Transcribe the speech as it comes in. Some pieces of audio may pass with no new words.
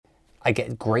I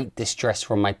get great distress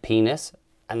from my penis.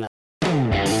 And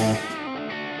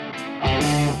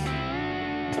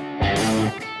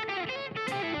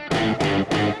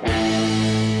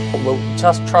well,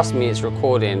 just trust me, it's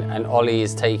recording, and Ollie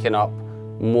is taking up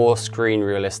more screen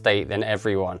real estate than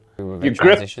everyone.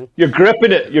 You're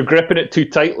gripping it too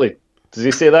tightly. Does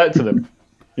he say that to them?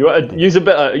 You want to use a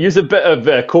bit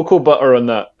of cocoa butter on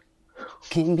that.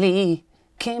 Kimberly.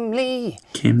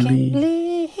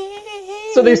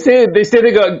 So they say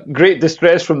they got great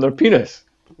distress from their penis.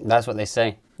 That's what they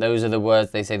say. Those are the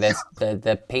words they say.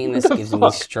 Their penis gives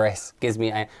me stress.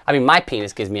 My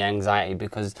penis gives me anxiety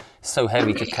because it's so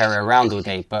heavy to carry around all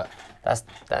day. But that's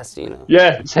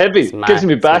Yeah, it's heavy. It gives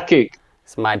me backache.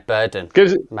 It's my burden.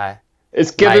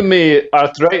 It's giving me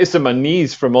arthritis in my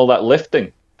knees from all that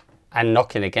lifting. And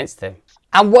knocking against him.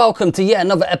 And welcome to yet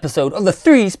another episode of the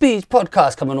Three Speech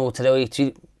Podcast, coming all today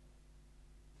to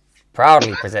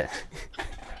proudly present.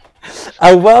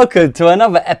 And welcome to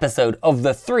another episode of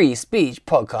the Three Speech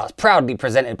Podcast, proudly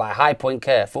presented by High Point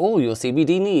Care. For all your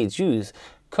CBD needs, use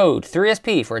code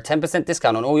 3SP for a 10%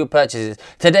 discount on all your purchases.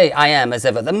 Today I am, as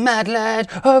ever, the mad lad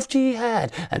of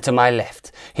jihad. And to my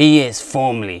left, he is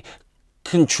formerly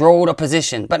controlled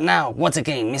opposition. But now, once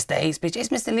again, Mr. Hate Speech is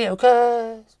Mr. Leo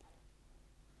Curse.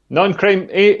 Non-crime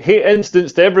hate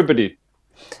instance to everybody.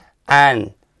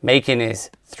 And making his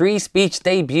Three Speech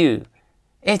debut,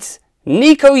 it's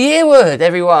Nico Yearwood,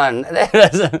 everyone.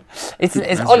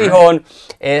 It's Ollie Horn.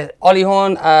 Ollie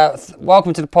Horn,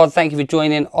 welcome to the pod. Thank you for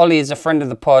joining. Ollie is a friend of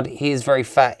the pod. He is very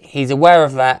fat. He's aware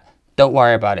of that. Don't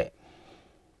worry about it.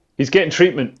 He's getting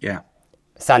treatment. Yeah.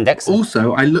 Sandex.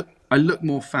 Also, I look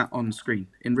more fat on screen.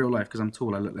 In real life, because I'm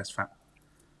tall, I look less fat.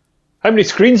 How many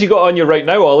screens you got on you right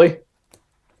now, Ollie?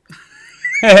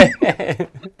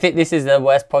 This is the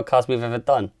worst podcast we've ever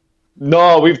done.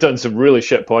 No, we've done some really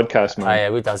shit podcasts, man. Oh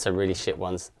yeah, we've done some really shit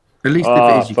ones. At least if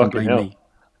it is, you can blame me.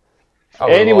 Oh,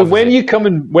 anyway, when are you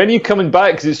coming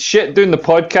back? Because it's shit doing the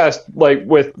podcast like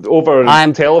over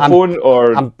telephone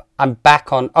or. I'm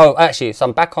back on. Oh, actually, so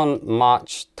I'm back on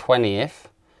March 20th.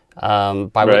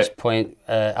 By which point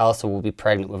Elsa will be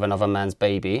pregnant with another man's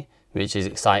baby, which is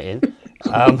exciting.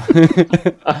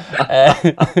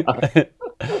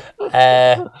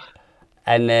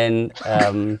 And then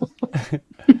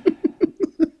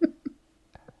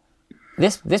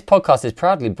this podcast is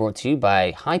proudly brought to you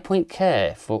by High Point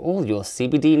Care for all your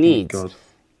CBD needs. Oh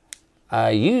God.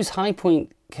 Use High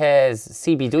Point Care's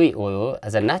CBD oil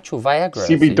as a natural Viagra.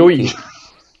 CBD.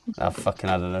 I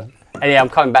don't know. Anyway, I'm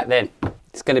coming back then.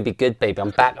 It's going to be good, baby.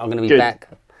 I'm back. I'm going to be back.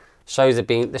 The shows have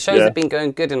been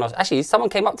going good. Actually, someone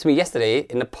came up to me yesterday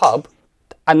in the pub.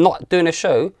 I'm not doing a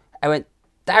show. I went,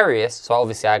 Darius. So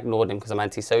obviously I ignored him because I'm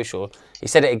antisocial. He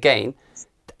said it again,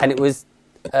 and it was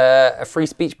a Free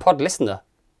Speech Pod listener.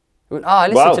 He went, I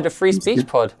listened to the Free Speech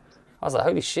Pod. I was like,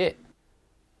 holy shit.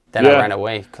 Then I ran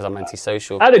away because I'm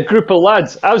antisocial. I had a group of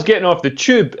lads. I was getting off the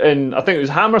tube, and I think it was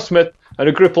Hammersmith, and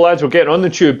a group of lads were getting on the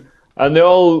tube, and they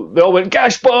all went,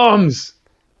 gash bombs.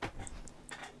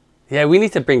 Yeah, we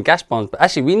need to bring gash bombs, but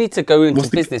actually we need to go into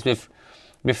business with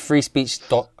Free Speech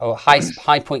or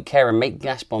High Point Care and make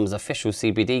gash bombs official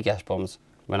CBD gash bombs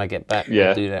when I get back. Yeah.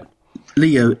 We'll do that.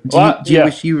 Leo, do you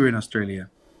wish you were in Australia?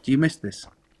 Do you miss this?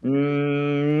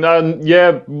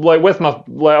 Yeah,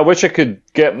 I wish I could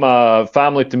get my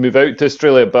family to move out to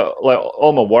Australia, but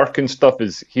all my work and stuff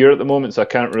is here at the moment, so I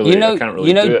can't really do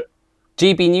it.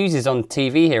 GB News is on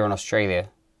TV here in Australia.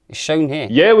 It's shown here.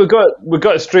 Yeah, we've got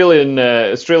Australian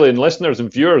listeners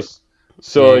and viewers.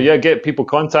 So get people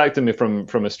contacting me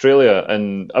from Australia,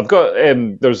 and I've got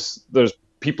there's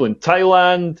people in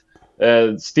Thailand,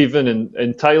 Stephen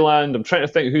in Thailand. I'm trying to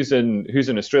think who's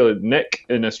in Australia. Nick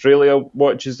in Australia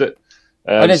watches it.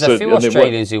 There's a few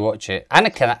Australians who watch it,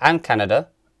 and Canada.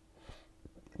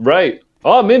 Right.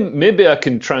 Oh, maybe I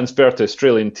can transfer to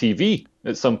Australian TV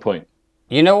at some point.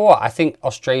 You know what? I think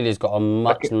Australia's got a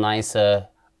much nicer.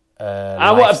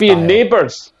 I want to be in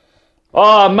Neighbours.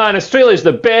 Oh man, Australia's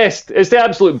the best. It's the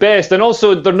absolute best. And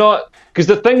also they're not, because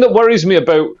the thing that worries me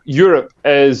about Europe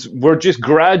is we're just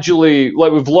gradually,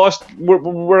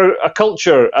 we're a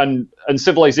culture and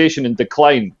civilization in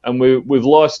decline, and we've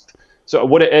lost sort of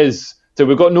what it is. So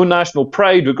we've got no national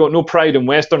pride. We've got no pride in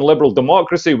Western liberal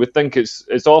democracy. We think it's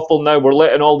awful now. We're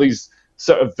letting all these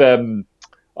sort of sort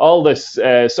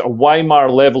of Weimar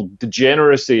level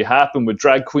degeneracy happen with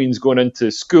drag queens going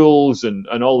into schools and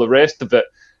all the rest of it.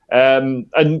 I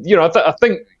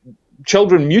think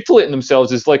children mutilating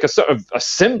themselves is like a sort of a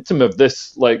symptom of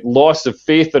this loss of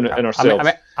faith in ourselves.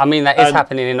 I mean that is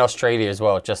happening in Australia as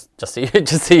well. Just so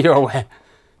you're aware.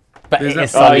 But it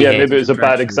is sunny here. Maybe it was a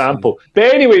bad example.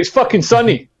 But anyway, it's fucking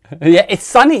sunny. Yeah, it's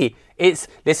sunny.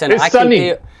 Listen. It's I sunny. can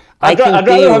deal. I'd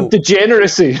rather have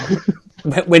degeneracy.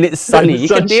 When it's sunny, you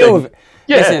can deal with it.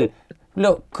 Yeah. Listen,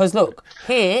 look,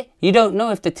 here, you don't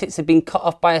know if the tits have been cut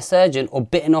off by a surgeon or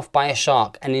bitten off by a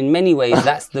shark. And in many ways,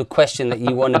 that's the question that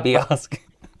you want to be asking.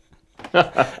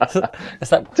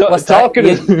 It's like, what's that?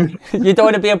 You don't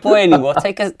want to be a boy anymore.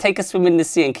 Take a swim in the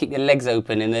sea and keep your legs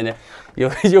open, and then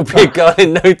you'll be a girl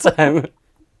in no time.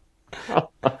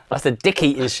 That's a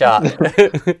dick-eating shark.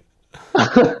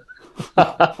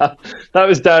 That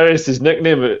was Darius's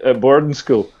nickname at boarding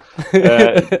school.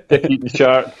 Dick-eating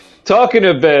shark. Talking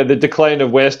of the decline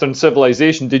of Western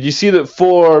civilization, did you see that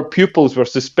 4 pupils were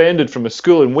suspended from a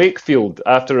school in Wakefield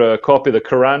after a copy of the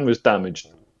Quran was damaged?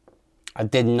 I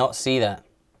did not see that.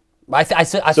 I think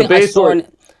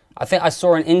I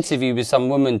saw an interview with some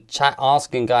woman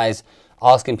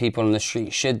asking people on the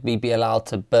street, should we be allowed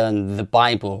to burn the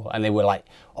Bible? And they were like,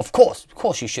 of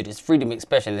course you should. It's freedom of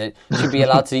expression. They should be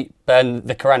allowed to burn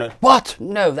the Quran. What?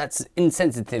 No, that's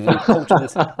insensitive and cultural.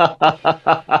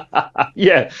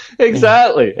 Yeah,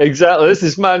 exactly. This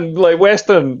is, man, like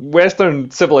Western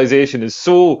civilization is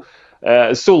so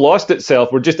lost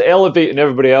itself. We're just elevating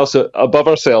everybody else above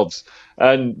ourselves.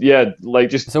 And yeah, like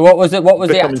just. So what was it? What was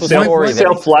the actual story?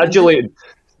 Self-flagellated.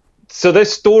 So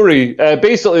this story,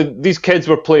 basically, these kids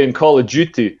were playing Call of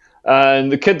Duty,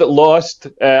 and the kid that lost,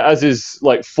 as his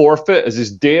like forfeit, as his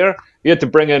dare, he had to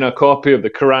bring in a copy of the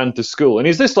Quran to school. And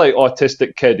he's this like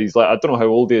autistic kid. He's like, I don't know how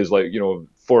old he is, like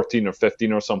 14 or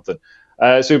 15 or something.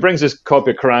 So he brings this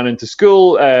copy of Quran into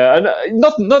school, and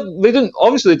they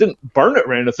didn't burn it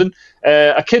or anything.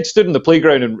 A kid stood in the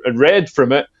playground and read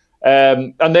from it.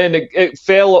 And then it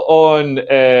fell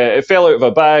out of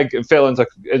a bag and fell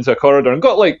into a corridor and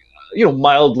got like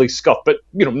mildly scuffed, but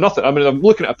nothing. I mean, I'm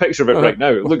looking at a picture of it right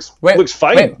now. It looks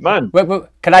fine, man. Wait,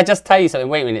 can I just tell you something?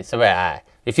 Wait a minute. So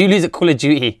if you lose at Call of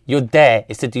Duty, your dare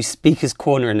is to do Speaker's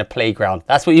Corner in the playground.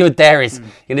 That's what your dare is.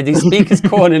 You're gonna do Speaker's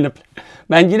Corner in the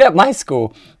man. At my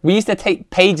school, we used to take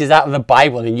pages out of the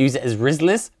Bible and use it as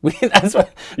Rizzlers. We did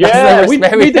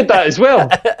that as well.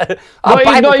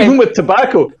 not even with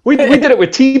tobacco. We did it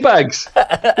with tea bags.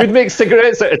 We'd make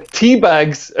cigarettes out of tea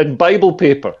bags and Bible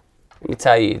paper. Let me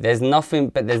tell you, there's no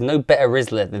better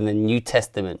Rizzler than the New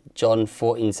Testament, John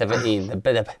 14:17,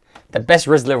 the best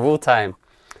Rizzler of all time.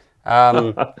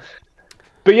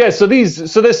 But yeah, so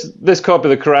this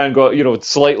copy of the Quran got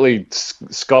slightly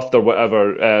scuffed or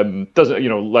whatever.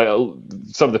 Doesn't like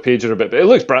some of the pages are a bit, but it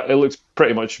looks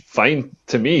pretty much fine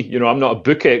to me. I'm not a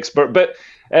book expert, but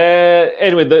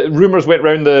anyway, the rumors went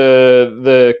around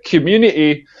the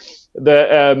community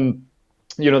that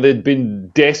they'd been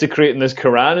desecrating this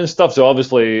Quran and stuff. So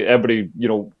obviously everybody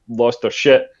lost their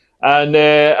shit, and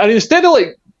instead of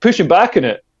like pushing back on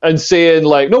it and saying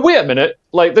like, no, wait a minute,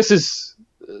 like this is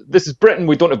Britain,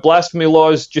 we don't have blasphemy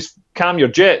laws, just calm your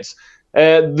jets.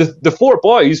 The 4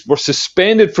 boys were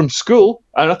suspended from school,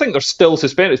 and I think they're still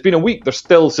suspended. It's been a week, they're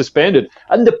still suspended.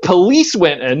 And the police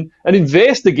went in and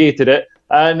investigated it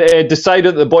and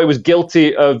decided that the boy was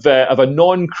guilty of a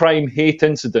non-crime hate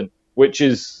incident, which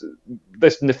is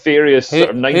this nefarious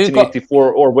sort of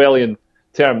 1984 Orwellian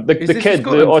term. The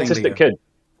autistic kid.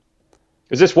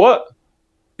 Is this what?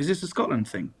 Is this a Scotland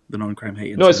thing, the non-crime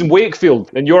hate incident? No, it's in Wakefield,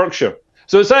 in Yorkshire.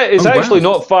 So it's actually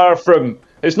not far from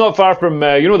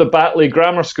the Batley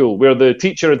Grammar School, where the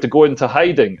teacher had to go into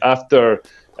hiding after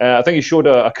I think he showed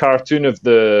a cartoon of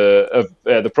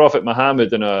the Prophet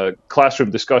Muhammad in a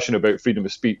classroom discussion about freedom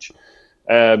of speech,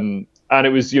 and it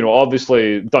was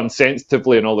obviously done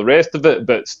sensitively and all the rest of it,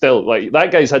 but still, like,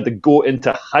 that guy's had to go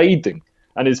into hiding,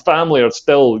 and his family are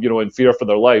still in fear for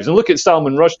their lives. And look at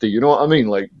Salman Rushdie, you know what I mean?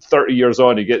 Like 30 years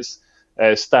on, he gets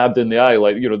stabbed in the eye.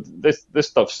 Like, this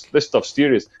stuff's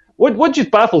serious. What just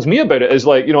baffles me about it is,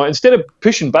 like, instead of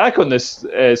pushing back on this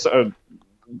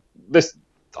this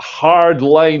hard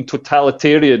line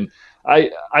totalitarian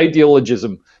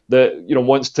ideologism that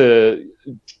wants to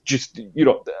just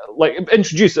like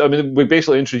introduce. I mean, we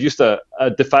basically introduced a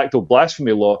de facto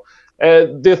blasphemy law.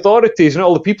 The authorities and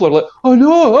all the people are like, oh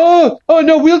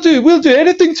no, we'll do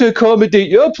anything to accommodate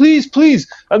you. Oh, please.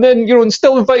 And then, and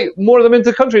still invite more of them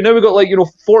into the country. Now we've got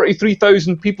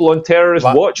 43,000 people on terrorist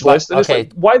watch list. And okay.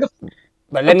 It's like, why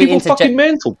are people fucking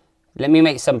mental? Let me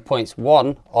make some points.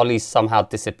 One, Ollie's somehow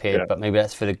disappeared, but maybe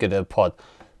that's for the good of the pod.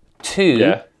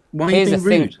 Two, why are you being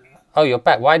rude? Oh, you're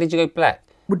back. Why did you go black?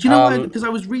 Well, do you know why? Because I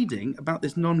was reading about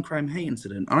this non-crime hate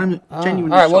incident, and I'm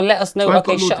genuinely all right, well, shocked. let us know. So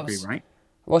okay, shut up. Right?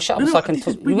 Well, shut up so I can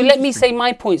talk. Really let me say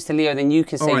my points to Leo, then you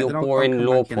can say your boring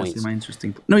law points. My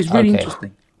interesting. No, it's really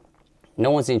interesting.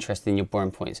 No one's interested in your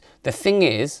boring points. The thing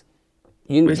is,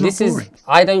 this is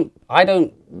I don't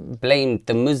blame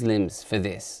the Muslims for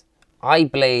this. I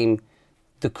blame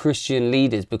the Christian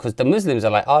leaders, because the Muslims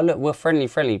are like, oh look, we're friendly,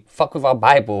 fuck with our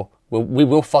Bible, we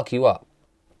will fuck you up,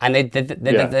 and they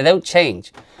don't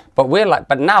change. But we're like,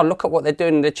 but now look at what they're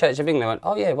doing in the Church of England.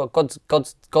 Oh yeah, well God's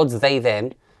they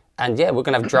them, and yeah, we're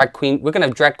gonna have drag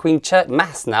queen church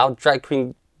mass now, drag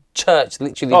queen church,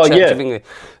 literally Church of England.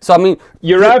 So I mean,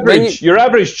 your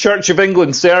average Church of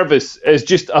England service is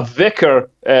just a vicar,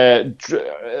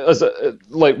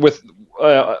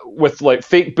 with like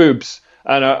fake boobs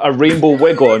and a rainbow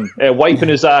wig on, wiping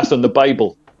his ass on the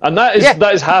Bible, and that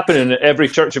is happening at every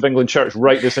Church of England church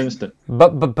right this instant.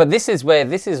 But this is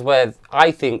where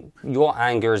I think your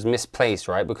anger is misplaced,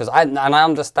 right? Because I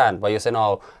understand why you're saying,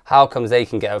 oh, how comes they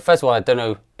can get it? First of all, I don't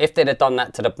know if they'd have done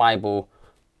that to the Bible,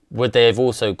 would they have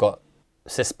also got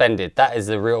suspended? That is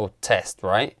the real test,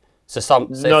 right? No,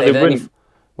 they wouldn't.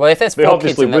 If there's they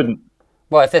obviously wouldn't.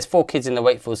 If there's 4 kids in the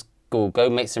Wakefield school, go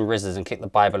make some rizzers and kick the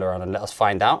Bible around and let us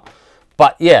find out.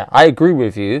 But yeah, I agree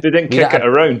with you. They didn't kick it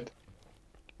around.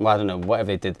 Well, I don't know, whatever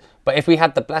they did. But if we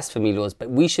had the blasphemy laws, but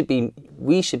we should be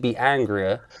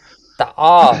angrier that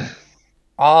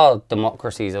our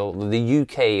democracies, or the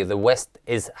UK, the West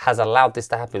has allowed this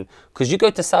to happen. Because you go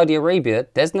to Saudi Arabia,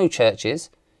 there's no churches.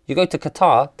 You go to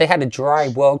Qatar, they had a dry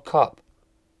World Cup.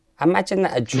 Imagine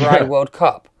that, a dry World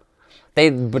Cup.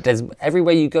 But there's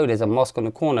everywhere you go, there's a mosque on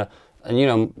the corner.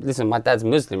 And listen, my dad's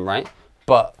Muslim, right?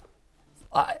 But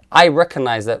I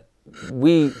recognise that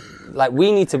we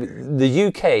need to. The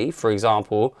UK, for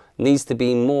example, needs to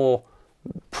be more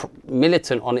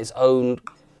militant on its own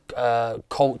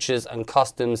cultures and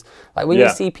customs. Like when you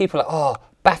see people like, oh,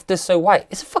 BAFTA's so white.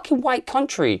 It's a fucking white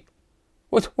country.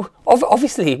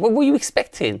 Obviously, what were you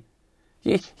expecting?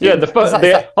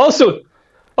 Also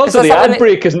the ad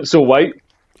break isn't so white.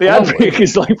 The ad break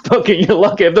is like, fucking, you're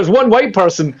lucky. If there's one white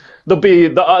person, they'll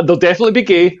definitely be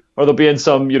gay, or they'll be in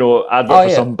some, advert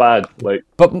for some bad. Like.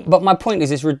 But my point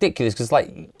is, it's ridiculous, because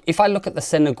like, if I look at the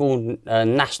Senegal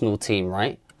national team,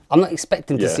 right, I'm not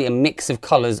expecting to see a mix of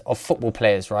colours of football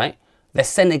players, right? They're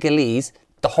Senegalese,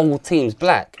 the whole team's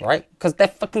black, right? Because they're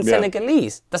fucking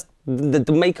Senegalese. That's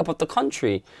the makeup of the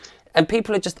country, and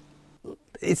people are just.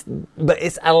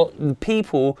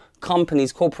 People,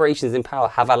 companies, corporations in power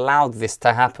have allowed this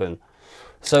to happen.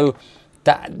 So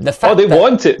the fact they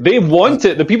want it. They want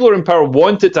it. The people who are in power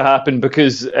want it to happen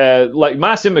because,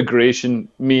 mass immigration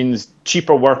means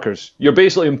cheaper workers. You're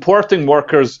basically importing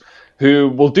workers who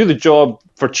will do the job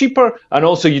for cheaper, and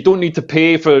also you don't need to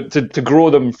pay to grow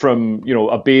them from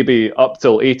a baby up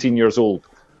till 18 years old.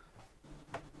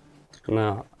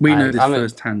 No, we know this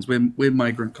firsthand. We're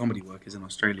migrant comedy workers in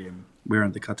Australia, and we're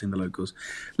undercutting the locals.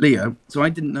 Leo, so I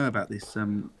didn't know about this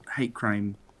hate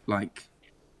crime,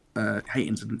 hate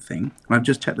incident thing. And I've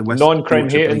just checked the non-crime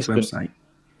hate Police website.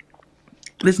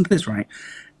 Listen to this, right?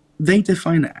 They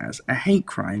define it as a hate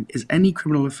crime is any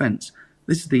criminal offence.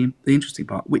 This is the interesting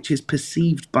part, which is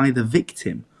perceived by the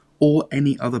victim or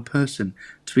any other person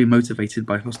to be motivated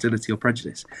by hostility or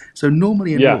prejudice. So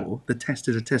normally in law, the test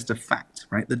is a test of fact,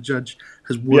 right? The judge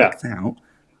has worked out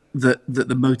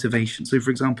the motivation. So, for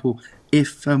example,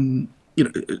 if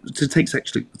to take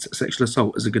sexual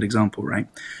assault as a good example, right?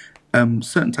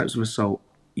 Certain types of assault,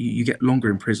 you get longer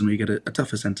in prison, or you get a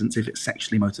tougher sentence if it's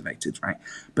sexually motivated, right?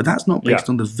 But that's not based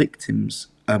on the victim's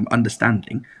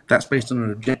understanding. That's based on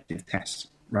an objective test,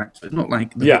 right? So it's not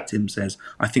like the victim says,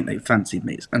 "I think they fancied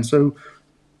me,"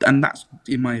 and that's,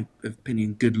 in my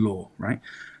opinion, good law, right?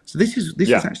 So this is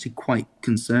actually quite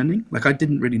concerning. Like, I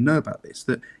didn't really know about this.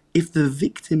 That if the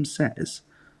victim says,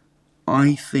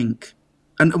 "I think,"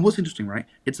 and what's interesting, right?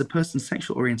 It's a person's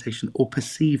sexual orientation or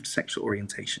perceived sexual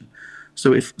orientation.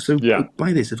 So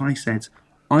by this, if I said,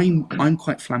 "I'm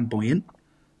quite flamboyant,"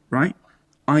 right?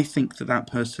 I think that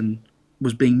person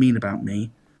was being mean about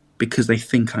me because they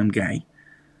think I'm gay.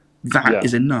 That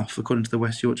is enough, according to the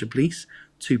West Yorkshire Police,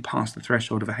 to pass the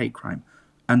threshold of a hate crime.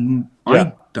 And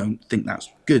I don't think that's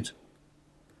good.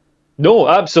 No,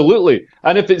 absolutely.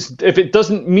 And if it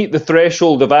doesn't meet the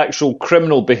threshold of actual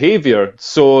criminal behaviour,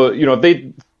 so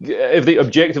if they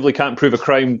objectively can't prove a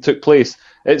crime took place,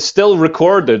 it's still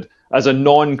recorded as a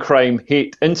non-crime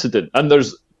hate incident. And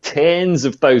there's tens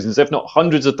of thousands, if not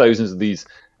hundreds of thousands of these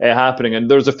happening.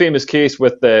 And there's a famous case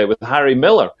with Harry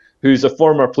Miller, who's a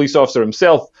former police officer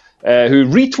himself, who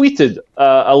retweeted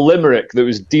a limerick that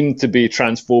was deemed to be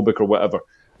transphobic or whatever.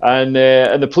 And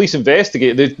the police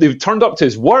investigate. They've turned up to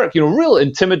his work, real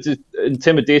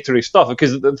intimidatory stuff.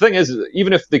 Because the thing is,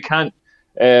 even if they can't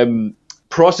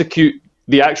prosecute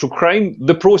the actual crime,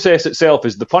 the process itself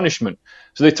is the punishment.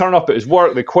 So they turn up at his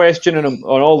work, they question him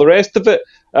on all the rest of it,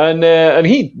 And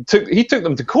he took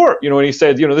them to court, and he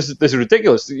said, this is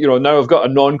ridiculous. Now I've got a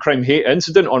non-crime hate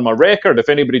incident on my record. If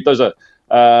anybody does a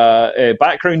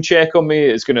background check on me,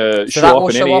 it's going to show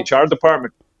up in any HR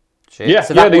department. Shit.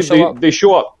 They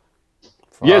show up.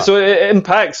 Fuck. Yeah, so it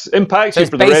impacts you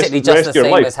for the rest of your life. It's basically just the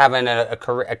same as having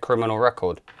a criminal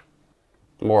record.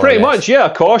 Pretty much, yeah. A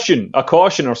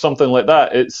caution or something like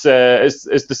that. It's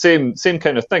the same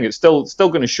kind of thing. It's still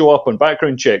going to show up on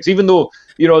background checks, even though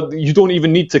you don't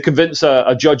even need to convince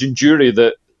a judge and jury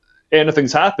that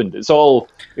anything's happened. It's all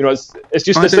it's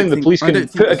just this thing the police can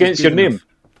put against your name.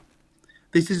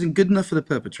 This isn't good enough for the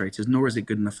perpetrators, nor is it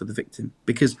good enough for the victim.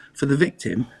 Because for the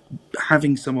victim,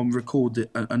 having someone record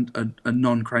a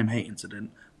non-crime hate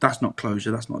incident, that's not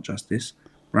closure, that's not justice,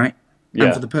 right? Yeah.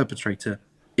 And for the perpetrator,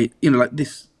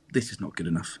 this is not good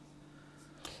enough.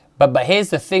 But here's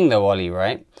the thing, though, Ollie,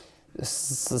 right?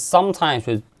 Sometimes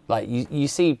with you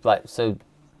see so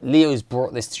Leo's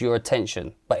brought this to your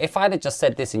attention, but if I'd have just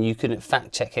said this and you couldn't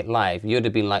fact check it live, you'd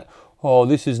have been like, oh,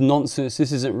 this is nonsense,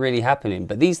 this isn't really happening.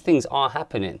 But these things are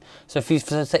happening. So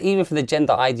even for the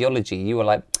gender ideology, you were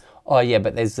like, oh yeah,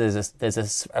 but there's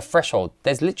a threshold.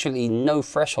 There's literally no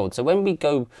threshold. So when we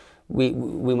go, we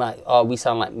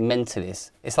sound like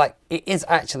mentalists. It's like it is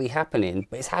actually happening,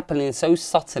 but it's happening so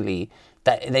subtly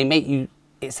that they make you.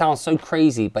 It sounds so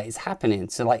crazy, but it's happening.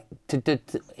 So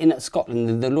in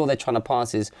Scotland, the law they're trying to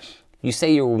pass is, you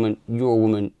say you're a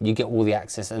woman, you get all the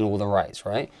access and all the rights,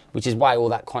 right? Which is why all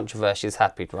that controversy has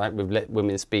happened, right? We've let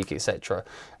women speak, etc.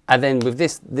 And then with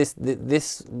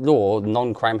this law,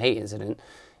 non-crime hate incident,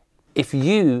 if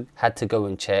you had to go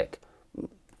and check,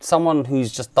 someone who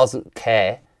just doesn't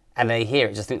care and they hear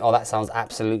it, just think, oh, that sounds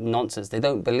absolute nonsense. They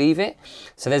don't believe it.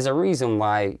 So there's a reason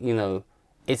why,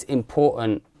 it's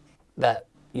important that,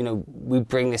 we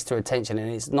bring this to attention, and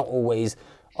it's not always,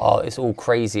 oh, it's all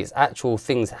crazy. It's actual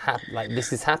things like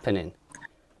this is happening.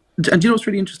 And do you know what's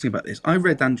really interesting about this? I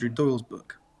read Andrew Doyle's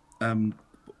book, The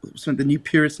New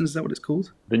Puritans. Is that what it's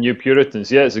called? The New Puritans.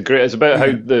 Yeah, it's about how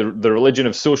the religion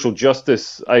of social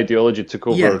justice ideology took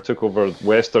over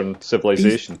Western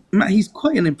civilization. He's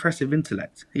quite an impressive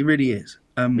intellect. He really is.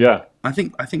 Yeah. I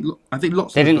think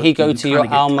lots. Didn't he go to your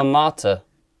alma mater?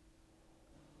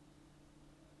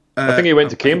 I think he went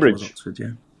to Cambridge. Oxford,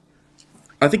 yeah.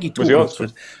 I think he taught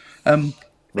Oxford. Right.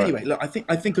 Anyway, look, I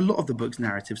think a lot of the book's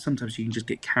narrative, sometimes you can just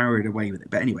get carried away with it.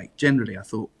 But anyway, generally, I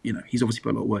thought, he's obviously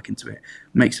put a lot of work into it.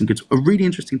 Makes some good. A really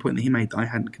interesting point that he made that I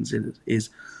hadn't considered is,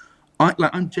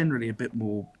 I'm generally a bit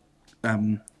more,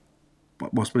 I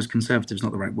suppose conservative is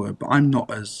not the right word, but I'm not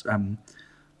as, I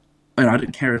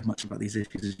don't care as much about these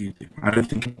issues as you do. I don't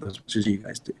think as much as you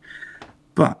guys do.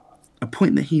 But a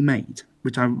point that he made,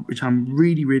 which I'm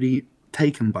really, really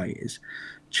taken by, is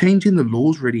changing the law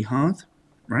is really hard,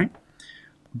 right?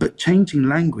 But changing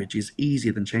language is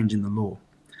easier than changing the law.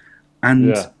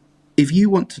 And if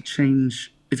you want to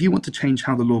change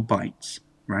how the law bites,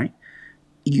 right?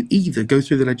 You either go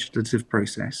through the legislative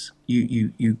process,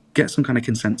 you get some kind of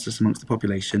consensus amongst the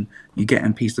population, you get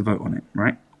MPs to vote on it,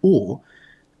 right? Or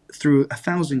through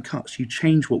 1,000 cuts, you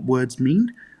change what words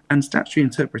mean. And statutory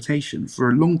interpretation for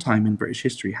a long time in British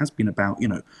history has been about,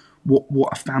 what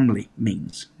a family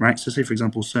means, right? So say, for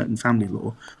example, certain family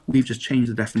law, we've just changed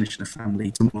the definition of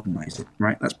family to modernise it,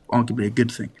 right? That's arguably a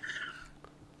good thing.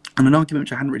 And an argument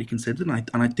which I hadn't really considered,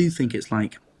 and I do think it's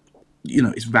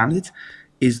it's valid,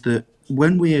 is that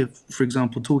when we're, for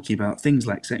example, talking about things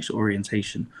like sexual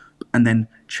orientation and then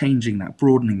changing that,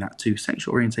 broadening that to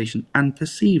sexual orientation and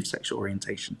perceived sexual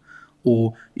orientation,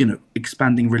 or,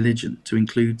 expanding religion to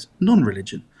include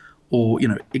non-religion, or,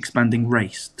 expanding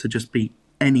race to just be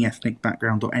any ethnic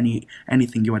background or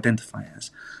anything you identify as.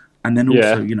 And then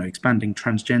also, expanding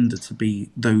transgender to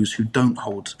be those who don't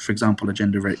hold, for example, a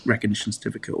gender recognition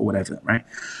certificate or whatever, right?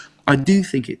 I do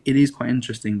think it is quite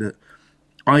interesting that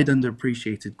I'd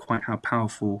underappreciated quite how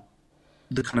powerful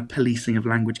the kind of policing of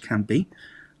language can be.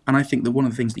 And I think that one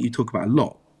of the things that you talk about a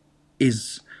lot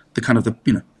is the kind of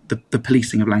the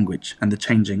policing of language and the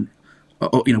changing,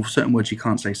 or, certain words you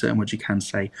can't say, certain words you can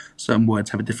say, certain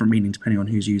words have a different meaning depending on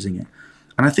who's using it.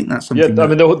 And I think that's something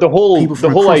the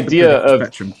whole idea of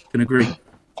spectrum can agree.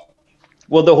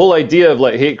 Well, the whole idea of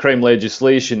hate crime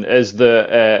legislation is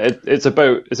it's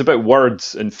about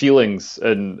words and feelings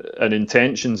and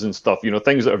intentions and stuff.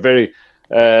 Things that are very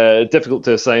difficult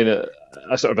to assign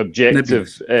a sort of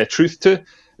objective truth to.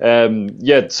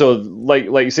 So like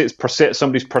you say, it's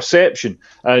somebody's perception,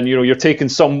 and you're taking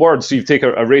some words. So you take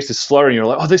a racist slur, and you're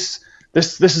like, oh, this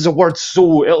is a word,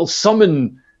 so it'll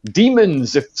summon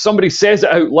demons if somebody says it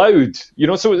out loud.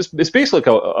 So it's basically like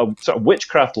a sort of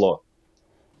witchcraft law.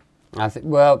 I think.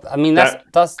 Well, I mean,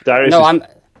 that's Darius.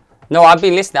 No, No, I've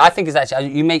been listening. I think it's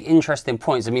actually, you make interesting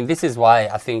points. I mean, this is why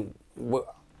I think,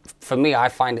 for me, I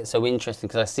find it so interesting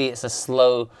because I see it's a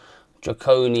slow,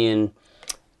 draconian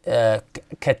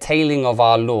curtailing of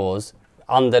our laws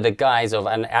under the guise of,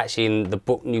 and actually in the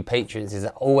book New Patriots, is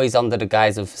always under the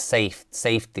guise of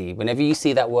safety. Whenever you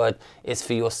see that word, it's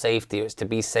for your safety, or it's to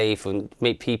be safe and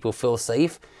make people feel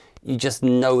safe, you just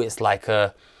know it's like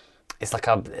a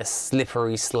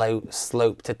slippery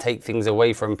slope to take things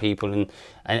away from people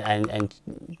and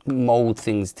mold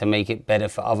things to make it better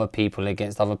for other people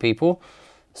against other people.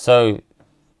 So,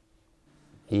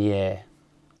 yeah.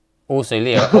 Also,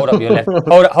 Leo, hold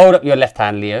up your left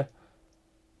hand, Leo.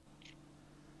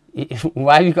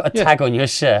 Why have you got a tag on your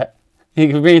shirt?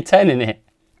 You're returning it.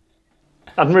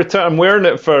 I'm wearing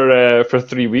it for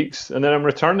 3 weeks, and then I'm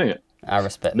returning it. I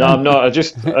respect. No, that. I'm not. I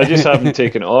just haven't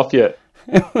taken it off yet.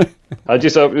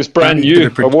 It's brand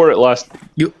new. I wore it last.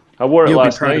 I wore it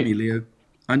last night. Of me, Leo.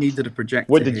 I needed a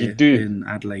projector. What did you do in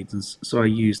Adelaide? And so I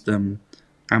used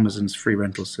Amazon's free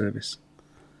rental service.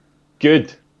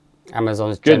 Good.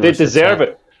 Amazon's good. They deserve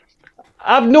it.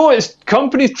 I've noticed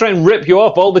companies try and rip you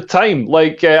off all the time.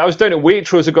 Like I was down at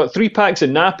Waitrose, I got 3 packs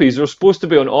of nappies. They were supposed to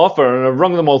be on offer, and I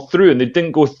rung them all through, and they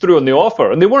didn't go through on the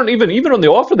offer. And they weren't even on the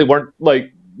offer. They weren't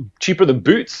like cheaper than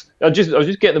Boots. I was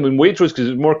just getting them in Waitrose because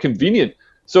it was more convenient.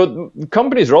 So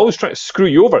companies are always trying to screw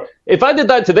you over. If I did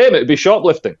that to them, it would be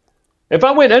shoplifting. If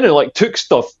I went in and like took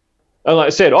stuff and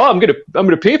like said, "Oh, I'm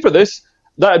gonna pay for this,"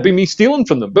 that'd be me stealing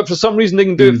from them. But for some reason, they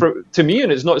can do it to me,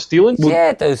 and it's not stealing.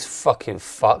 Yeah, those fucking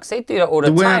fucks. They do that all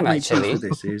the time. Actually,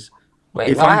 this is.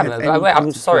 Wait, no, I haven't.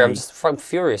 I'm sorry. I'm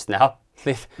furious now.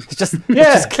 It's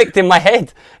just clicked in my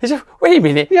head. It's just, wait a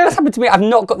minute. Yeah. That's happened to me. I've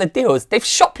not got the deals. They've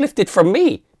shoplifted from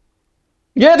me.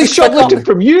 Yeah, they shoplifted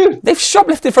from you. They've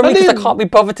shoplifted from me because I can't be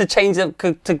bothered to change it,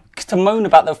 to moan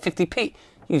about the 50p.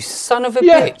 You son of a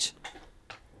bitch.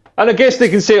 And I guess they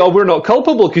can say, "Oh, we're not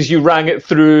culpable because you rang it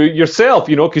through yourself,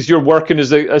 because you're working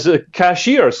as a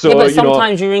cashier." So, but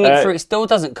sometimes you ring it through, it still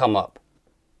doesn't come up.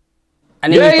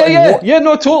 And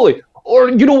no, totally. Or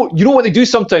you know what they do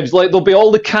sometimes? Like there'll be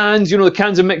all the cans, the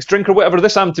cans of mixed drink or whatever.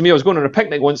 This happened to me. I was going on a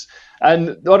picnic once,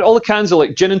 and all the cans are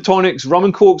like gin and tonics, rum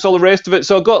and cokes, all the rest of it.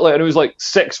 So I got and it was like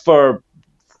 6 for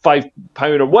 £5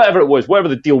 or whatever it was, whatever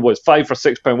the deal was, 5 for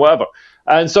 £6, whatever.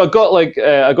 And so I got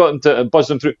I got them to buzz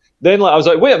them through. Then I was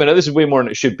like, wait a minute, this is way more than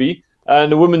it should be.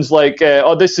 And the woman's like,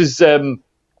 oh, this is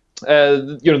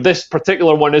this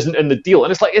particular one isn't in the deal.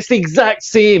 And it's like, it's the exact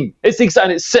same. It's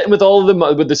sitting with all of them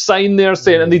with the sign there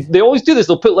saying, and they always do this.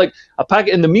 They'll put like a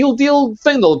packet in the meal deal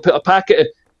thing. They'll put a packet of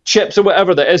chips or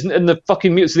whatever that isn't in the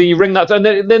fucking meal. So then you ring that, and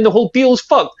then the whole deal's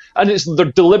fucked. And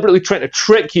they're deliberately trying to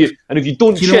trick you. And if you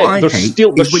don't check,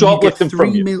 they're shoplifting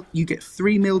from you. You get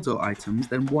 3 meal deal items,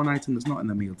 then 1 item that's not in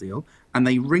the meal deal, and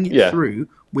they ring it through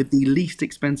with the least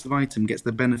expensive item gets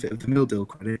the benefit of the meal deal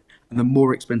credit, and the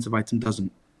more expensive item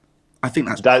doesn't. I think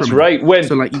that's right.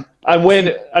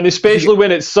 And especially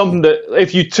when it's something that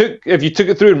if you took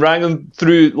it through and rang them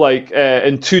through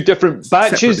in 2 different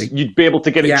batches, separately, you'd be able to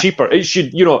get it cheaper. It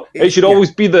should always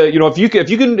be the if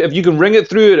you can ring it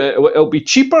through, it'll be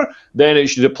cheaper. Then it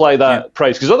should apply that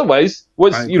price, because otherwise,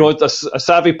 a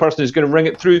savvy person is going to ring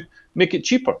it through, make it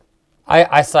cheaper.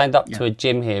 I signed up to a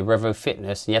gym here, Revo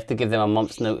Fitness, and you have to give them a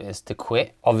month's notice to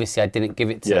quit. Obviously, I didn't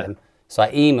give it to them. So I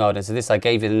emailed and said, I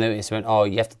gave you the notice. Went, oh,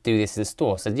 you have to do this in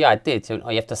store. I said, yeah, I did. So,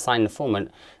 you have to sign the form. And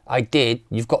I did.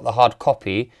 You've got the hard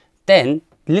copy. Then,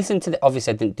 listen to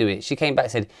obviously I didn't do it. She came back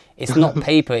and said, it's not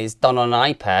paper, it's done on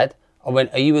an iPad. I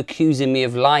went, are you accusing me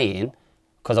of lying?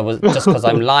 Because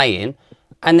I'm lying.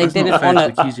 And they didn't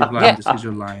honour. Accuse you of lying just because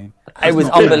you're lying. It was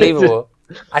unbelievable.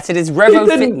 I said, it's Revo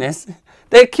Fitness.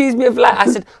 They accused me of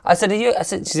lying. I said, are you? I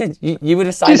said, she said, you would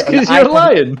have signed just it on the iPad. Just because you're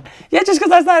lying? Yeah, just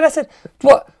because I signed. I said,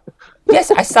 what?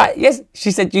 Yes, I signed. Yes,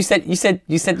 she said. You said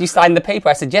you signed the paper.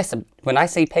 I said yes. When I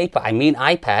say paper, I mean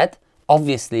iPad.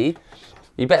 Obviously,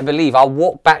 you better believe I'll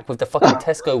walk back with the fucking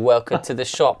Tesco worker to the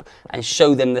shop and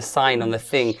show them the sign on the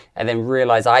thing, and then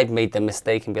realize I've made the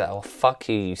mistake and be like, "Oh fuck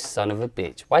you, you son of a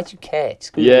bitch! Why'd you care?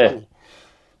 Just give me money."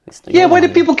 Why do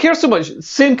people care so much?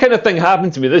 Same kind of thing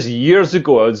happened to me this years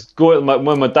ago. I was going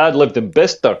when my dad lived in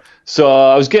Bicester, so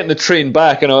I was getting the train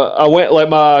back, and I went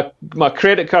my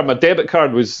credit card, my debit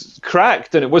card was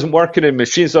cracked, and it wasn't working in the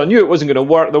machine. So I knew it wasn't going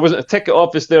to work. There wasn't a ticket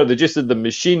office there; they just had the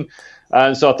machine,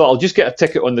 and so I thought I'll just get a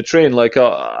ticket on the train.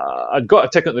 I'd got a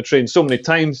ticket on the train so many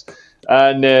times,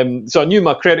 and so I knew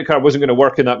my credit card wasn't going to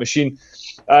work in that machine,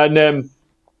 and.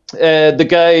 The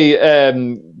guy,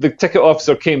 the ticket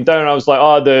officer came down. I was like,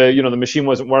 "Oh, the machine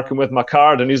wasn't working with my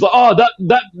card," and he's like, "Oh,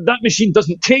 that machine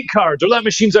doesn't take cards, or that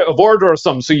machine's out of order or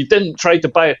something. So you didn't try to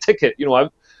buy a ticket."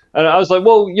 And I was like,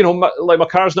 well, my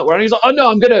car's not working. He's like, oh no,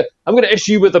 I'm gonna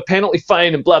issue you with a penalty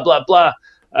fine and blah blah blah.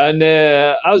 And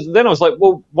I was like,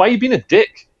 well, why are you being a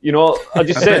dick? I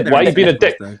just said, why are you being a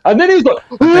dick? And then he was like,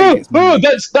 oh,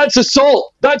 that's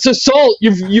assault. That's assault.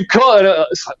 You've caught it.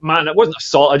 It's like, man, it wasn't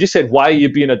assault. I just said, why are you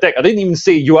being a dick? I didn't even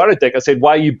say you are a dick. I said,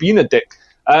 why are you being a dick?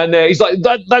 And he's like,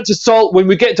 that's assault. When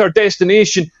we get to our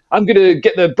destination, I'm going to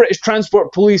get the British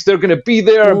Transport Police. They're going to be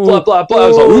there, blah, blah, blah. I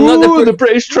was like, the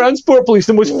British Transport Police,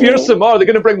 the most fearsome. Oh, they're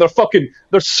going to bring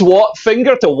their SWAT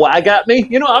finger to wag at me.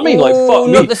 You know what I mean? Like, fuck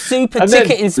me. Not the super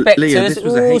ticket inspectors.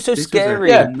 So scary.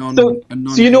 So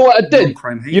you know what I did?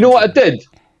 You know what I did?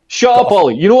 Shut up,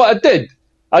 Ollie. You know what I did?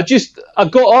 I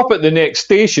got up at the next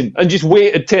station and just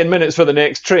waited 10 minutes for the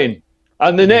next train.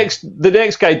 And the next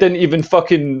guy didn't even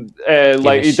fucking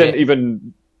didn't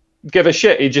even give a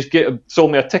shit. He just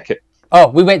sold me a ticket. Oh,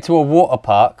 we went to a water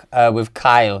park with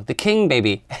Kyle, the king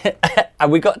baby,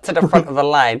 and we got to the front of the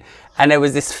line, and there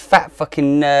was this fat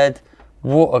fucking nerd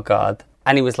water guard,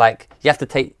 and he was like, "You have to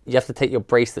take your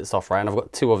bracelets off, right?" And I've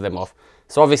got 2 of them off.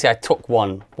 So obviously I took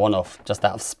one off just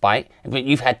out of spite. But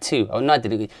you've had 2. Oh no, I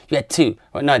didn't. You had 2.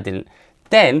 Oh no, I didn't.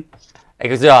 Then he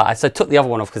goes, yeah. So I took the other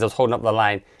one off because I was holding up the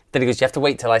line. Then he goes, you have to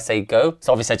wait till I say go.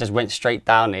 So obviously I just went straight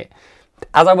down it.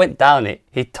 As I went down it,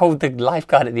 he told the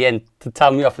lifeguard at the end to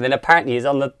tell me off. And then apparently he's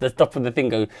on the top of the thing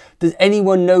go, does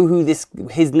anyone know who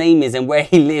his name is and where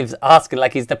he lives? Asking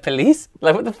like he's the police.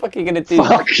 Like, what the fuck are you going to do?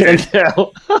 Fucking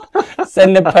hell.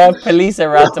 Send the police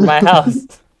around to my house.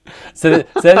 So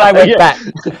then I went back.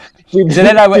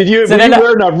 Were you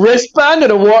wearing a wristband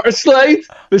and a water slide?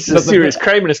 This is a serious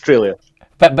crime in Australia.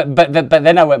 But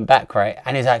then I went back, right?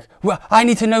 And he's like, well, I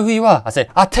need to know who you are. I said,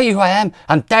 I'll tell you who I am.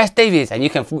 I'm Darius Davies, and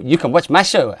you can watch my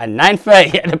show at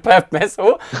 9:30 at the Perth Mess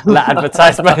Hall. And I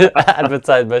advertised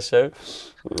my show.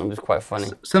 It was quite funny.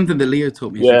 Something that Leo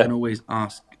taught me is you can always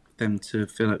ask them to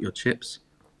fill up your chips.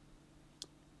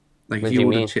 Like if you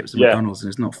order chips at McDonald's and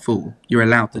it's not full, you're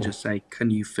allowed to just say,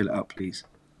 can you fill it up, please?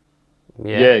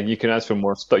 Yeah, you can ask for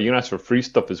more stuff. You can ask for free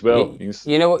stuff as well. You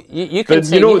know what? You can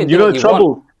say, the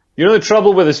trouble. You know the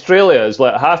trouble with Australia is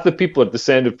like half the people are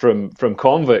descended from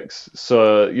convicts,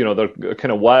 so they're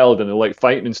kind of wild and they like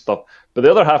fighting and stuff. But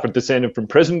the other half are descended from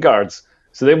prison guards,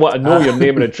 so they want to know your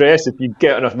name and address if you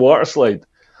get on a water slide.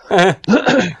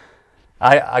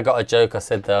 I got a joke. I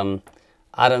said,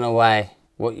 I don't know why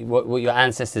what your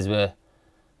ancestors were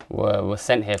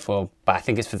sent here for, but I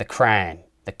think it's for the crime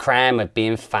of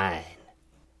being fine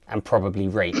and probably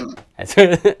rape.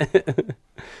 It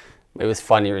was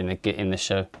funnier in the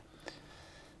show.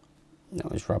 That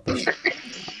was rubbish.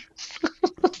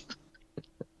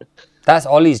 That's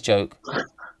Ollie's joke.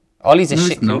 Ollie's a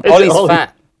shit. Ollie's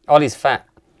fat. Ollie's fat.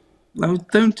 No,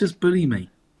 don't just bully me.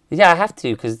 Yeah, I have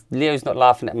to because Leo's not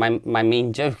laughing at my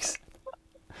mean jokes.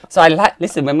 So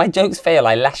listen. When my jokes fail,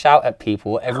 I lash out at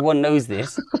people. Everyone knows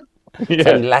this. Yeah.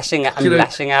 So I'm lashing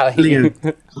out at Leo, you.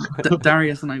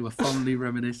 Darius and I were fondly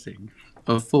reminiscing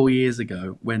of 4 years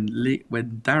ago when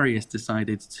Darius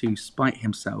decided to spite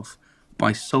himself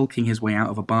by sulking his way out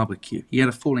of a barbecue. He had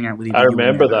a falling out with you. I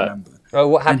remember that. Oh,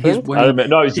 what happened? I remember.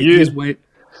 No, it was you.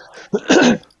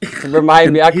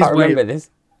 Remind me, I can't remember this.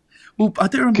 Well, I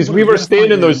don't remember. Because we were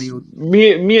staying in those.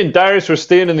 Me and Darius were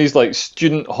staying in these like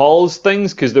student halls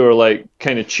things because they were like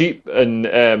kind of cheap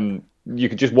and you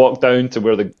could just walk down to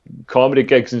where the comedy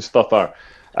gigs and stuff are.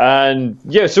 And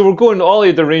yeah, so we're going. Ollie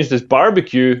had arranged this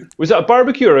barbecue. Was it a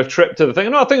barbecue or a trip to the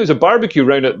thing? No, I think it was a barbecue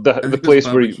round at the place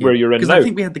where you're in now. I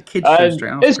think we had the kids show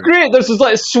straight after. It's great. There's this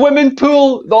like swimming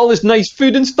pool, all this nice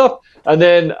food and stuff. And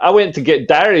then I went to get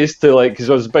Darius to because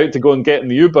I was about to go and get in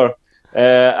the Uber.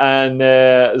 And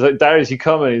I was like, Darius, you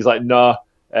coming? He's like, nah.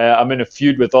 I'm in a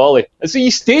feud with Ollie. And so you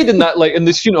stayed in that in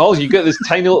the student halls. You get this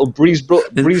tiny little breeze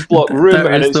block room,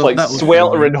 and it's like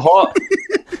sweltering hot.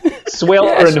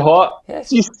 Sweltering hot. Yes.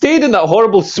 So you stayed in that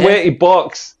horrible sweaty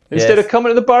box instead of coming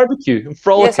to the barbecue and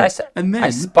frolicking. Yes, I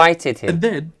spited him. And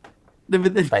then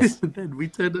we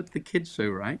turned up to the kids show,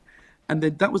 right? And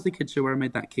then that was the kids show where I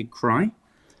made that kid cry,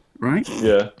 right?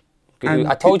 Yeah. And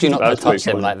I told you not to touch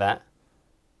him like that.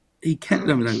 We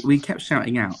kept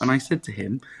shouting out, and I said to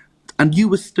him, and you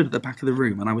were stood at the back of the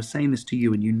room, and I was saying this to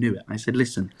you, and you knew it. I said,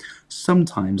 listen,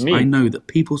 sometimes I know that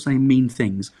people say mean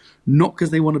things, not because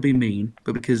they want to be mean,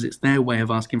 but because it's their way of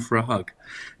asking for a hug.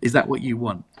 Is that what you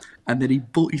want? And then he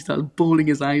starts bawling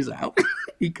his eyes out.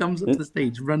 He comes up to the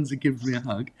stage, runs and gives me a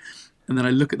hug. And then I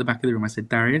look at the back of the room. I said,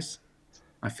 Darius,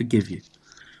 I forgive you.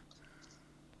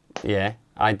 Yeah,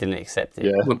 I didn't accept it.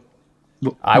 Yeah.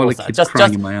 I was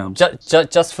crying in my arms.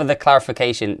 Just for the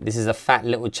clarification, this is a fat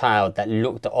little child that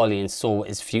looked at Ollie and saw what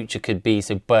his future could be,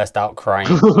 so burst out crying.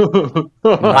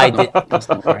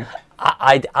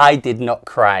 I did not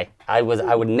cry. I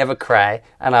would never cry,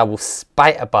 and I will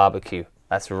spite a barbecue.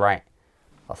 That's right.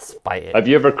 I'll spite it. Have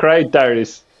you ever cried,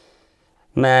 Darius?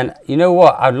 Man, you know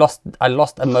what? I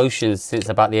lost emotions since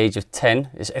about the age of 10.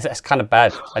 It's kind of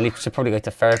bad. Should probably go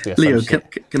to therapy or something. Leo,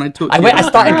 can I talk to you? I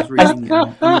started reading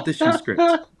an audition script.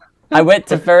 I went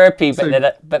to therapy,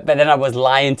 but then I was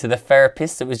lying to the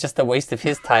therapist. It was just a waste of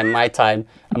his time, my time,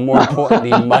 and more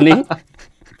importantly, money.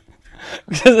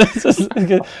 Because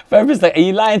therapist like, "Are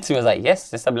you lying to me?" I was like,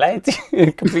 "Yes, I'm lying to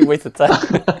you." Complete waste of time.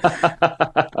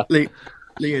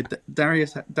 Leo,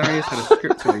 Darius had a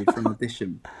script to read from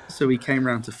audition, so he came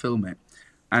round to film it.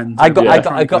 And I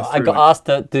got asked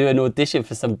to do an audition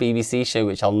for some BBC show,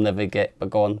 which I'll never get. But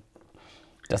go on,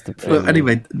 just to prove. Well,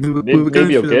 anyway, we were going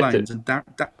through the lines, and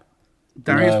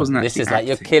Darius wasn't actually. This is acting. like,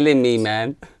 you're killing me,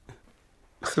 man.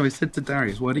 So I said to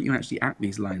Darius, "Why don't you actually act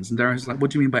these lines?" And Darius was like,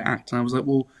 "What do you mean by act?" And I was like,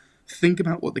 "Well, think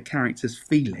about what the character's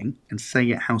feeling and say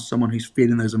it how someone who's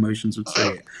feeling those emotions would say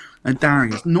it." And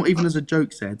Darius, not even as a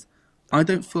joke, said, "I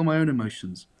don't feel my own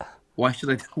emotions. Why should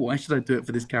I do it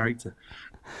for this character?"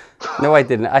 No, I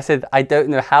didn't. I said, "I don't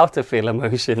know how to feel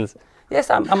emotions." Yes,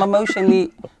 I'm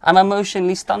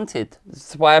emotionally stunted.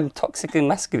 That's why I'm toxically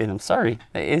masculine. I'm sorry,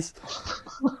 it is.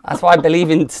 That's why I believe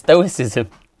in stoicism.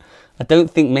 I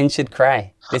don't think men should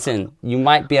cry. Listen, you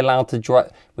might be allowed to draw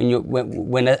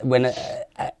when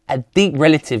a deep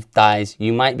relative dies.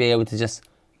 You might be able to just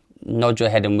nod your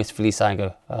head and wistfully sigh and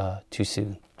go, "Too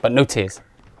soon," but no tears.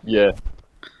 Yeah.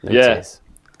 No tears.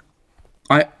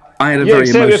 I had a very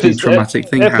emotionally traumatic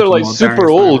thing happen while super Darius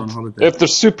old. on holiday. If they're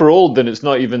super old, then it's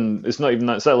not even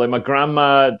that sad. Like my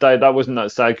grandma died, that wasn't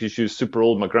that sad because she was super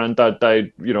old. My granddad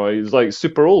died, he was like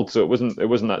super old, so it wasn't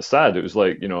that sad. It was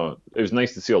like, it was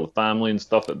nice to see all the family and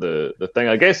stuff at the thing.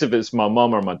 I guess if it's my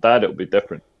mum or my dad, it'll be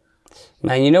different.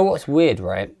 Man, you know what's weird,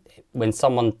 right? When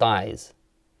someone dies,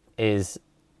 is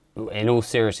in all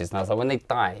seriousness, and I was like, when they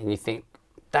die, and you think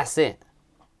that's it,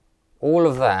 all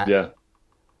of that, yeah,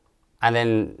 and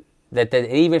then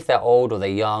even if they're old or they're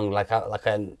young,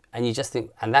 and you just think,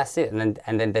 and that's it, and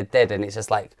then they're dead, and it's just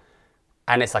like,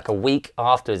 and it's like a week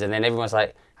afterwards, and then everyone's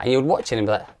like, and you're watching and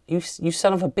be like, you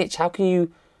son of a bitch, how can you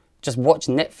just watch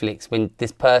Netflix when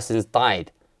this person's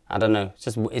died? I don't know, it's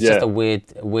just a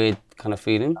weird kind of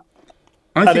feeling.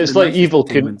 And it's like Evil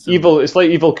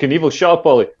Knievel. Shut up,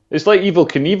 Ollie. It's like Evil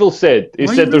Knievel said. He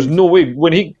said there's no way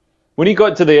when he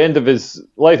got to the end of his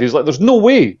life, he's like, there's no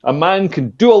way a man can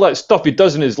do all that stuff he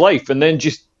does in his life and then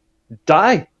just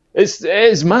die.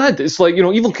 It's mad. It's like,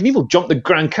 Evil Knievel jumped the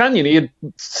Grand Canyon. He had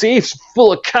safes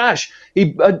full of cash.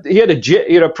 He had a jet.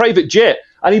 He had a private jet,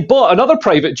 and he bought another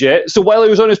private jet. So while he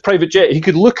was on his private jet, he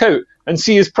could look out and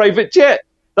see his private jet.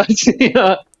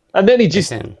 And then he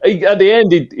just at the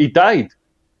end he died.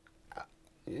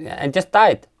 And just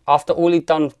died after all he'd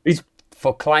done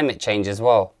for climate change as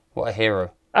well. What a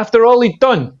hero. After all he'd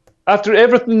done, after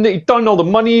everything that he'd done, all the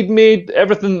money he'd made,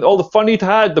 everything, all the fun he'd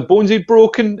had, the bones he'd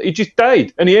broken, he just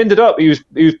died. And he ended up, he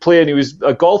was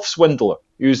a golf swindler.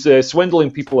 He was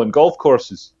swindling people on golf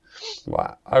courses.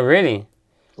 Wow. Oh, really?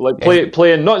 Like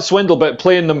playing, not swindle, but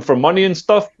playing them for money and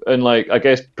stuff. And I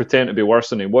guess pretend to be worse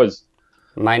than he was.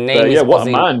 My name is what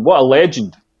a man, what a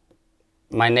legend.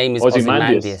 My name is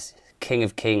Ozymandias, King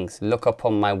of Kings. Look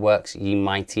upon my works, ye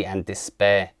mighty, and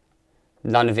despair.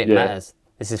 None of it matters.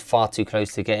 This is far too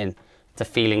close to getting to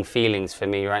feeling feelings for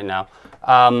me right now.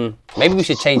 Maybe we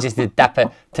should change this to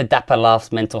Dapper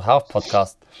Laughs Mental Health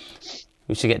Podcast.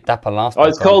 We should get Dapper Laughs. Oh,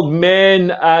 it's called Men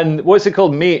and... What's it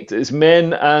called, mate? It's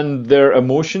Men and Their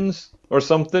Emotions or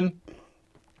something.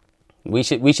 We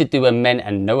should do a Men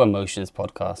and No Emotions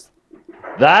podcast.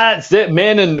 That's it.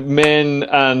 Men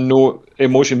and No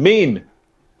Emotion. Maine.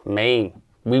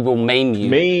 We will maim you.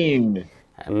 Maine.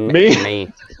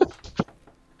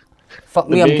 Fuck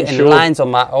me, I'm getting lines on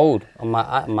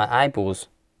my eyeballs.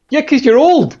 Yeah, because you're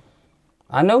old.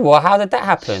 I know. Well, how did that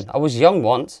happen? I was young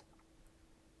once.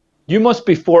 You must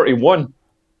be 41.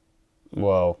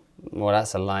 Well,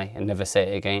 that's a lie. And never say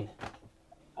it again.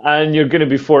 And you're going to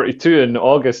be 42 in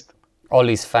August.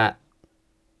 Ollie's fat.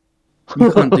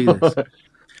 You can't do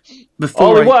this.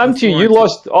 Ollie, what happened to you?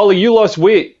 You lost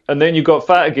weight and then you got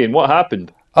fat again. What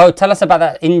happened? Oh, tell us about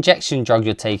that injection drug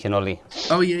you're taking, Ollie.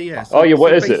 Oh yeah.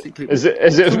 What is it? Is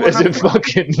it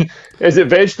fucking? Is it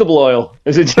vegetable oil?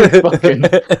 Is it just fucking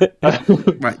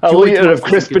a litre of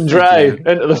crisp and dry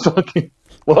into the fucking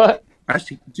what?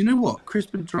 Actually, do you know what?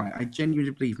 Crisp and dry, I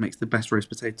genuinely believe makes the best roast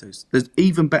potatoes. There's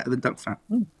even better than duck fat.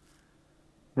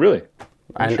 Really?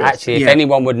 And actually, if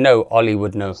anyone would know, Ollie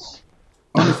would know.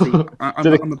 Honestly,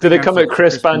 do they come out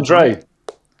crisp and dry?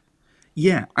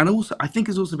 Yeah, and also I think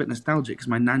it's also a bit nostalgic because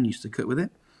my nan used to cook with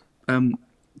it.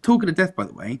 talking of death, by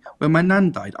the way, when my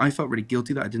nan died, I felt really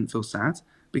guilty that I didn't feel sad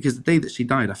because the day that she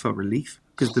died, I felt relief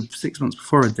because the 6 months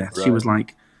before her death, she was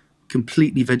like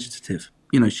completely vegetative.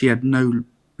 You know, she had no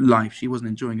life. She wasn't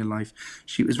enjoying her life.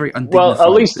 She was very undignified.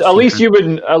 Well, you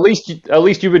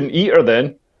wouldn't eat her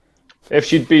then, if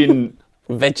she'd been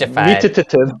Vegified.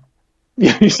 vegetative.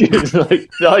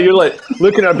 You're like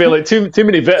looking at her being like too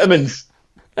many vitamins.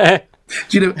 Do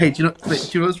you know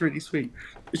what's really sweet?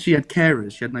 She had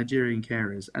carers. She had Nigerian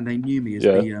carers, and they knew me as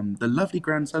the lovely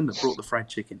grandson that brought the fried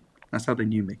chicken. That's how they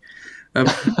knew me.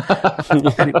 Anyway,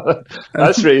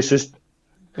 that's racist.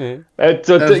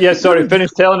 Sorry.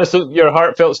 Finish telling us your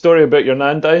heartfelt story about your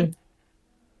nan dying.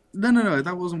 No,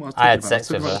 that wasn't what I was talking about. I had sex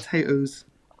with her. Potatoes.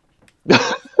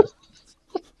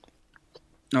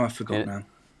 I forgot now.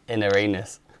 In her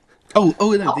anus. Oh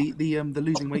no, the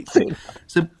losing weight thing.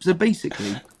 So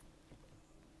basically,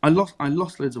 I lost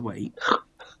loads of weight,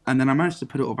 and then I managed to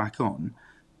put it all back on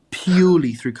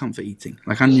purely through comfort eating.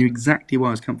 Like I knew exactly why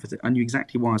I was comforted. I knew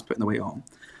exactly why I was putting the weight on.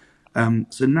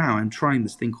 So now I'm trying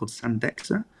this thing called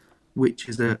Sandexa, which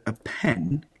is a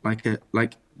pen,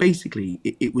 basically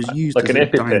it was used like as a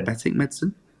EpiPen. diabetic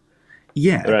medicine.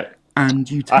 Yeah, right.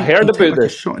 And you take, I heard about a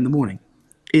this shot in the morning.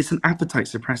 It's an appetite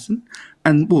suppressant,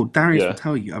 and Darius will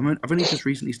tell you. I've only just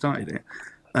recently started it.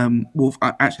 I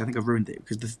think I've ruined it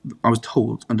because I was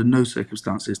told under no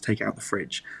circumstances take it out the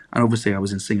fridge, and obviously I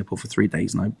was in Singapore for 3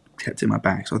 days and I kept it in my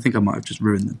bag, so I think I might have just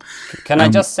ruined them. Can I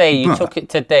just say you took it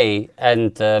today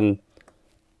and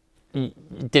you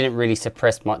didn't really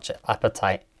suppress much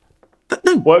appetite.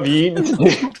 No, what have you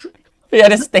eaten? He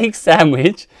had a steak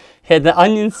sandwich, he had the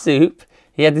onion soup,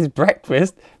 he had his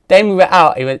breakfast. Then we were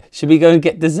out. He went, should we go and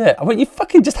get dessert? I went, you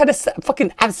fucking just had a fucking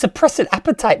suppressant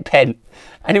appetite pen.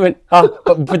 And he went,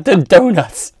 but the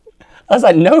donuts. I was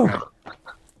like, no.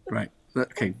 Right.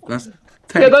 Okay. That's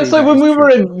like when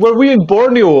were we in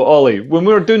Borneo, Ollie? When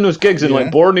we were doing those gigs in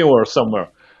like Borneo or somewhere,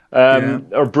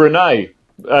 or Brunei,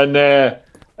 and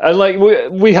like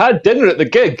we had dinner at the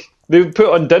gig. They put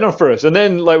on dinner for us, and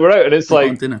then like we're out, and it's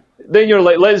like dinner. Then you're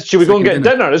like, should we go and get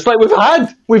dinner? It's like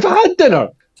we've had dinner.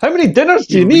 How many dinners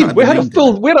do you need? We had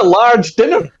a large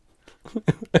dinner.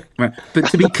 Right, but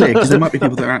to be clear, because there might be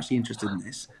people that are actually interested in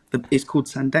this, it's called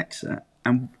Sandexa,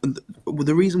 and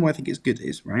the reason why I think it's good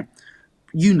is, right,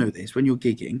 you know this, when you're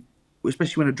gigging,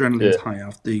 especially when adrenaline's high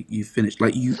after you've finished,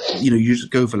 like you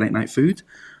just go for late night food.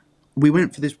 We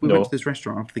went to this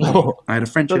restaurant after the gig. I had a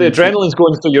French. No, the adrenaline's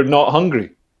going so you're not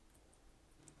hungry.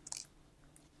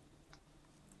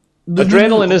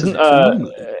 Adrenaline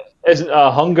isn't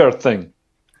a hunger thing.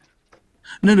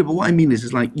 No, but what I mean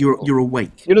is like you're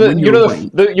awake. You know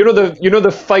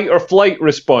the fight or flight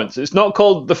response. It's not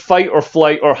called the fight or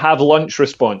flight or have lunch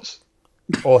response.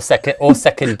 Or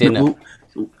second dinner.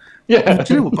 Yeah.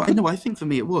 Do you know what? But I think for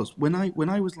me it was when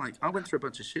I was like I went through a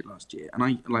bunch of shit last year,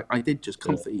 and I did just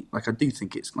comfort eat. Like I do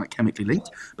think it's like chemically linked.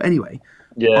 But anyway,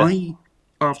 I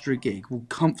after a gig will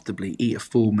comfortably eat a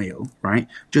full meal, right?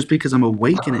 Just because I'm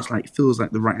awake and it's like feels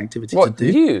like the right activity to do.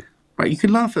 You? Right, you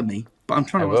can laugh at me, but I'm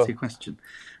trying to ask you a question.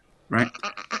 Right?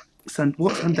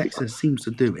 What Sandexa seems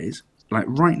to do is, like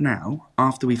right now,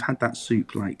 after we've had that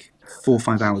soup like 4 or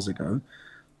 5 hours ago,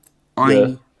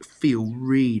 I feel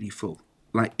really full.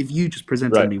 Like if you just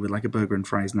presented me with like a burger and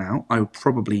fries now,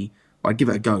 I'd give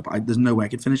it a go, but there's no way I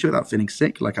could finish it without feeling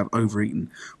sick, like I've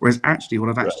overeaten. Whereas actually what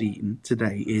I've actually eaten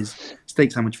today is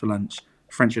steak sandwich for lunch,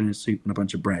 French onion soup and a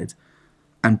bunch of bread,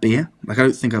 and beer. Like I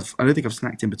don't think I've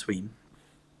snacked in between.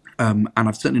 And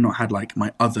I've certainly not had like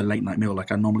my other late night meal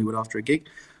like I normally would after a gig.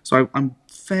 So I'm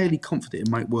fairly confident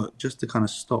it might work just to kind of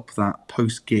stop that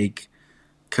post-gig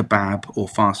kebab or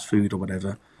fast food or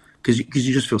whatever. Because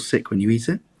you just feel sick when you eat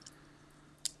it.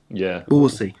 Yeah. But we'll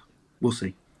see.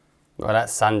 Well,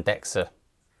 that's Sandexa.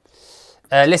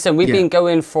 Listen, we've been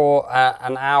going for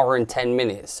an hour and 10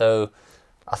 minutes, so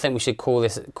I think we should call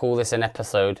this an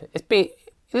episode.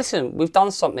 Listen, we've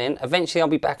done something. Eventually I'll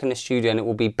be back in the studio and it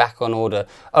will be back on order.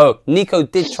 Oh, Nico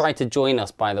did try to join us,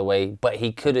 by the way, but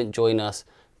he couldn't join us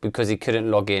because he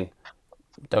couldn't log in.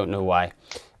 Don't know why.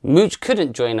 Mooch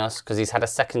couldn't join us because he's had a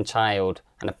second child,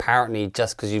 and apparently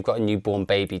just because you've got a newborn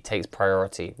baby takes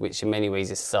priority, which in many ways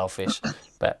is selfish,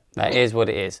 but that is what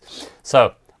it is.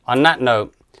 So, on that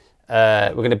note,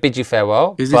 we're going to bid you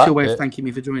farewell. Is this your way of thanking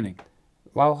me for joining?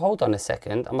 Well, hold on a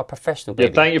second. I'm a professional,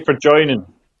 baby. Yeah, thank you for joining.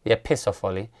 Yeah, piss off,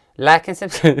 Ollie. Like and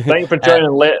subscribe. Thank you for joining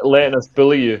and letting us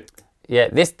bully you. Yeah,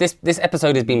 this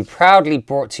episode has been proudly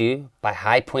brought to you by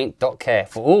highpoint.care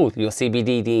for all your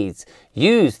CBD needs.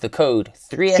 Use the code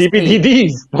 3SP.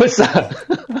 CBDDs? What's that?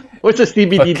 What's a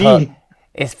CBDD?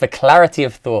 It's for clarity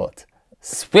of thought.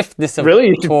 swiftness of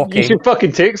Really? talking. You should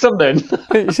fucking take some then.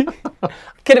 I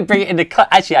couldn't bring it in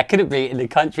the actually I couldn't bring it in the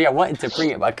country. I wanted to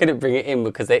bring it, but I couldn't bring it in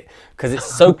because it's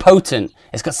so potent.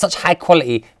 It's got such high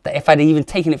quality that if I'd even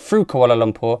taken it through Kuala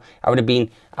Lumpur, I would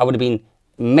have been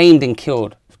maimed and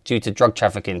killed due to drug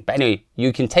trafficking. But anyway,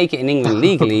 you can take it in England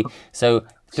legally. So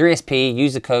 3SP,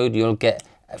 use the code, you'll get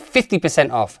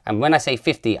 50% off. And when I say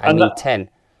 50, I mean 10.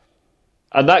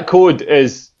 And that code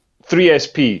is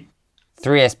 3SP.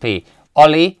 3SP.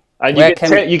 Ollie, and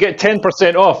you get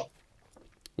 10% off.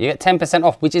 You get 10%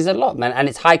 off, which is a lot, man, and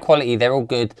it's high quality. They're all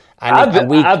good. And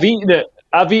I've eaten it.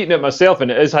 I've eaten it myself,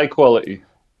 and it is high quality.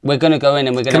 We're gonna go in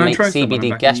and we're gonna make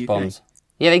CBD gas bombs.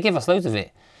 Yeah, they give us loads of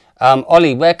it.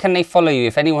 Ollie, where can they follow you?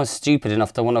 If anyone's stupid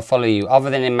enough to want to follow you, other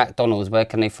than in McDonald's, where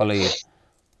can they follow you?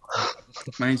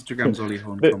 My Instagram's Ollie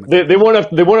Horn. They won't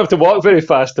have to walk very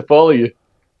fast to follow you.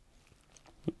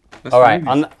 That's all right.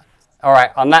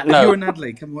 On that note, if you're in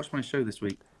Adelaide, come watch my show this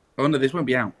week. Oh no, this won't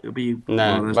be out. It'll be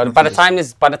by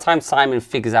the time Simon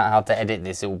figures out how to edit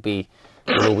this, we'll all be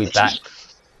back.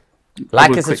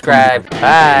 Like and subscribe.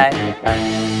 Bye.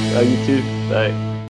 You too. Bye.